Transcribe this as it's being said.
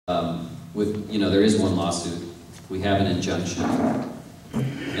there is one lawsuit. We have an injunction.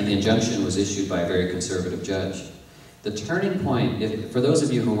 And the injunction was issued by a very conservative judge. The turning point, for those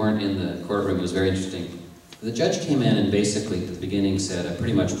of you who weren't in the courtroom, it was very interesting. The judge came in and basically at the beginning said, I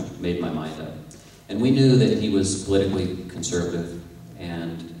pretty much made my mind up. And we knew that he was politically conservative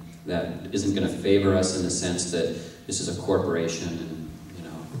and that isn't going to favor us in the sense that this is a corporation and,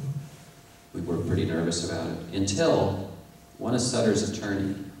 we were pretty nervous about it. Until one of Sutter's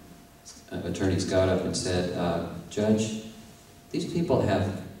attorneys got up and said, Judge, these people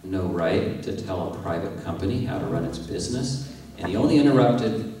have no right to tell a private company how to run its business. And he only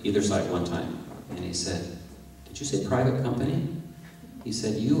interrupted either side one time. And he said, did you say private company? He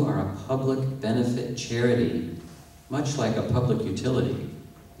said, you are a public benefit charity, much like a public utility.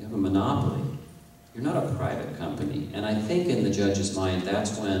 You have a monopoly. You're not a private company. And I think in the judge's mind,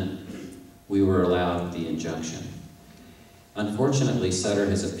 that's when we were allowed the injunction. Unfortunately, Sutter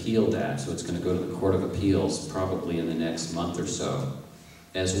has appealed that, so it's going to go to the Court of Appeals probably in the next month or so,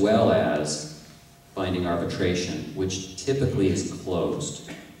 as well as binding arbitration, which typically is closed.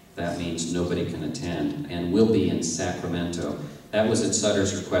 That means nobody can attend, and will be in Sacramento. That was at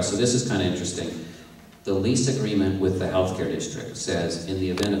Sutter's request, so this is kind of interesting. The lease agreement with the healthcare district says, in the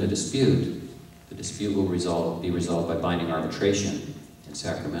event of a dispute, the dispute will be resolved by binding arbitration in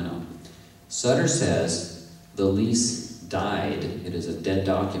Sacramento. Sutter says the lease died, it is a dead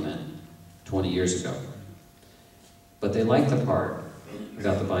document, 20 years ago. But they like the part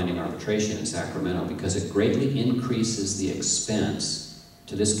about the binding arbitration in Sacramento because it greatly increases the expense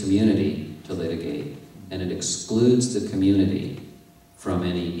to this community to litigate, and it excludes the community from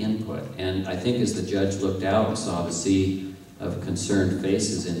any input. And I think as the judge looked out and saw the sea of concerned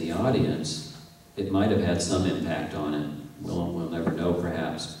faces in the audience, it might have had some impact on it. We'll never know,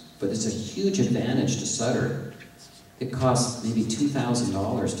 perhaps. But it's a huge advantage to Sutter. It costs maybe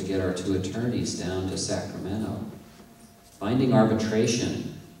 $2,000 to get our two attorneys down to Sacramento. Binding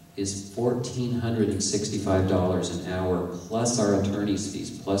arbitration is $1,465 an hour, plus our attorney's fees,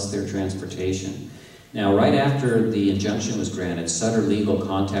 plus their transportation. Now, right after the injunction was granted, Sutter Legal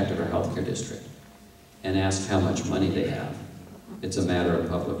contacted our healthcare district and asked how much money they have. It's a matter of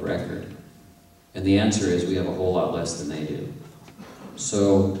public record. And the answer is we have a whole lot less than they do.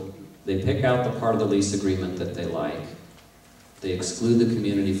 So they pick out the part of the lease agreement that they like. They exclude the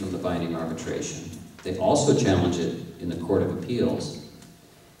community from the binding arbitration. They also challenge it in the Court of Appeals.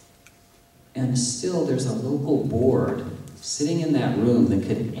 And still there's a local board sitting in that room that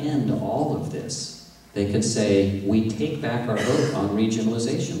could end all of this. They could say, we take back our vote on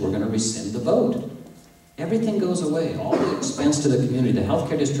regionalization. We're going to rescind the vote. Everything goes away, all the expense to the community. The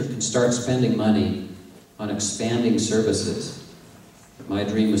healthcare district can start spending money on expanding services. My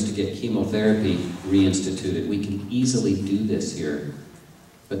dream was to get chemotherapy reinstituted. We can easily do this here,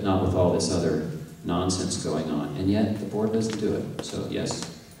 but not with all this other nonsense going on. And yet, the board doesn't do it. So, yes?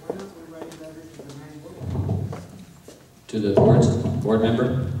 Why don't we write a letter to the board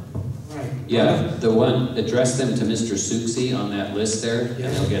member? Right. Yeah, the one, address them to Mr. Souksy on that list there, and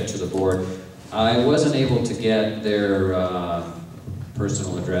they'll get to the board. I wasn't able to get their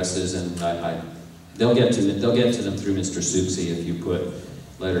personal addresses, and they'll get to them through Mr. Souksy if you put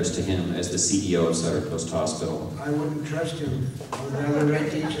letters to him as the CEO of Sutter Coast Hospital. I wouldn't trust him. I would rather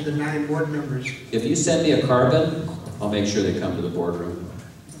write to each of the 9 board members. If you send me a carbon, I'll make sure they come to the boardroom.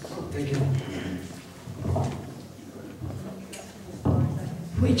 Thank you.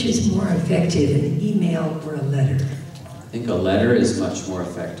 Which is more effective, an email or a letter? I think a letter is much more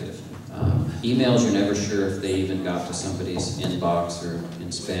effective. Emails, you're never sure if they even got to somebody's inbox or in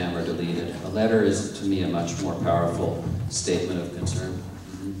spam or deleted. A letter is, to me, a much more powerful statement of concern.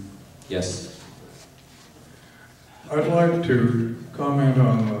 Mm-hmm. Yes? I'd like to comment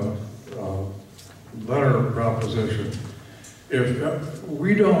on the letter proposition. If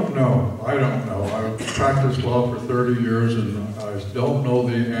we don't know, I don't know, I've practiced law for 30 years and I don't know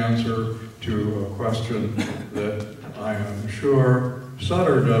the answer to a question that I am sure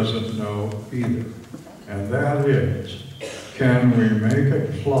Sutter doesn't know either. And that is, can we make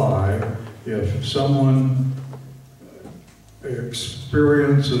it fly if someone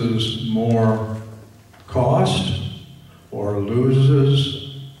experiences more cost or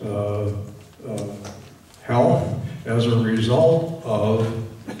loses health as a result of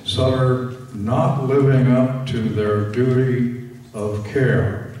Sutter not living up to their duty of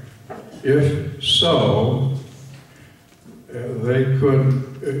care? If so, they could,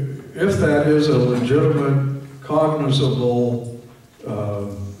 if that is a legitimate, cognizable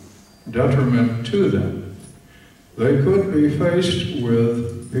detriment to them, they could be faced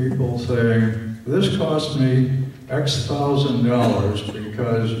with people saying, this cost me X thousand dollars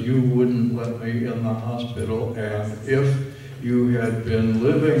because you wouldn't let me in the hospital, and if you had been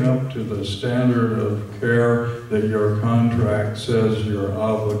living up to the standard of care that your contract says you're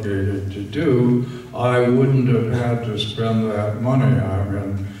obligated to do, I wouldn't have had to spend that money. I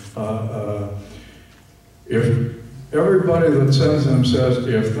mean, if everybody that sends them says,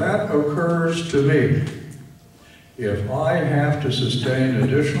 if that occurs to me, if I have to sustain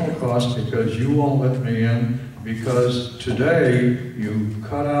additional costs because you won't let me in, because today you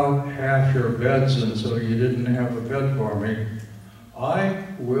cut out half your beds and so you didn't have a bed for me, I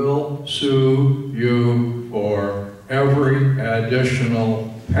will sue you for every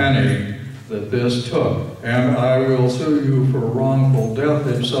additional penny that this took. And I will sue you for wrongful death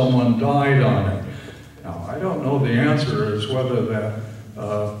if someone died on it. Now, I don't know the answer as whether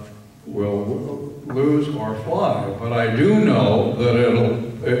that will lose or fly, but I do know that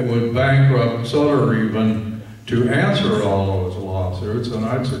it would bankrupt Sutter even to answer all those lawsuits, and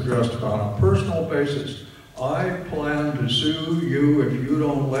I'd suggest on a personal basis, I plan to sue you if you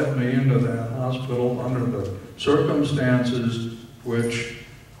don't let me into that hospital under the circumstances which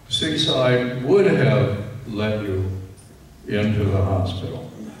Seaside would have let you into the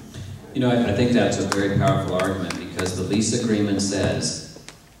hospital. You know, I think that's a very powerful argument because the lease agreement says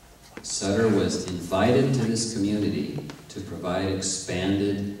Sutter was invited to this community to provide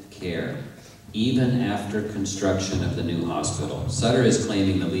expanded care even after construction of the new hospital. Sutter is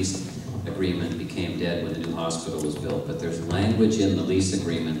claiming the lease agreement became dead when the new hospital was built, but there's language in the lease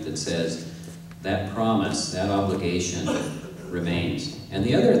agreement that says that promise, that obligation remains. And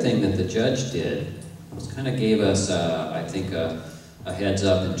the other thing that the judge did was kind of gave us, I think, a heads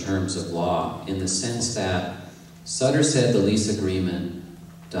up in terms of law, in the sense that Sutter said the lease agreement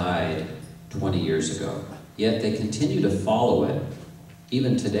died 20 years ago, yet they continue to follow it.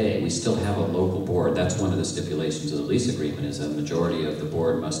 Even today, we still have a local board. That's one of the stipulations of the lease agreement, is a majority of the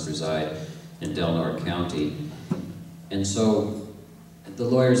board must reside in Del Norte County. And so, the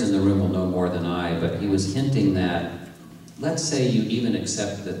lawyers in the room will know more than I, but he was hinting that, let's say you even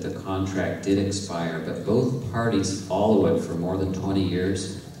accept that the contract did expire, but both parties follow it for more than 20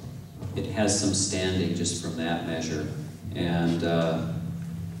 years, it has some standing just from that measure. And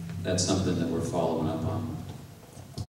that's something that we're following up on.